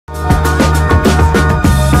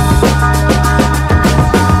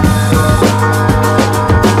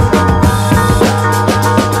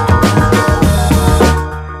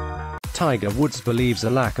Tiger Woods believes a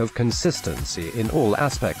lack of consistency in all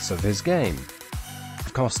aspects of his game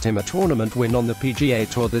cost him a tournament win on the PGA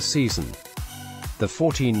Tour this season. The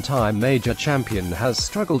 14-time major champion has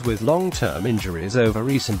struggled with long-term injuries over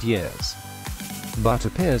recent years, but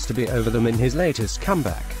appears to be over them in his latest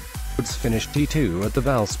comeback. Woods finished T2 at the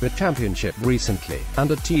Valspar Championship recently, and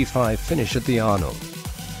a T5 finish at the Arnold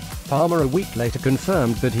Palmer a week later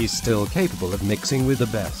confirmed that he's still capable of mixing with the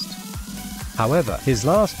best. However, his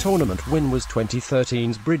last tournament win was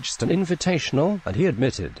 2013's Bridgestone Invitational, and he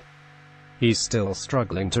admitted he's still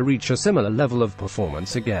struggling to reach a similar level of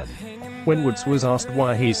performance again. When Woods was asked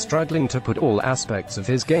why he's struggling to put all aspects of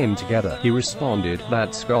his game together, he responded,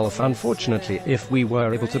 "That's golf. Unfortunately, if we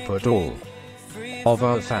were able to put all of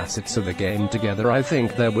our facets of the game together, I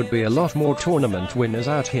think there would be a lot more tournament winners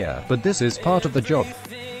out here, but this is part of the job.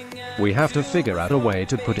 We have to figure out a way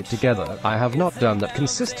to put it together. I have not done that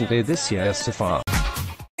consistently this year so far."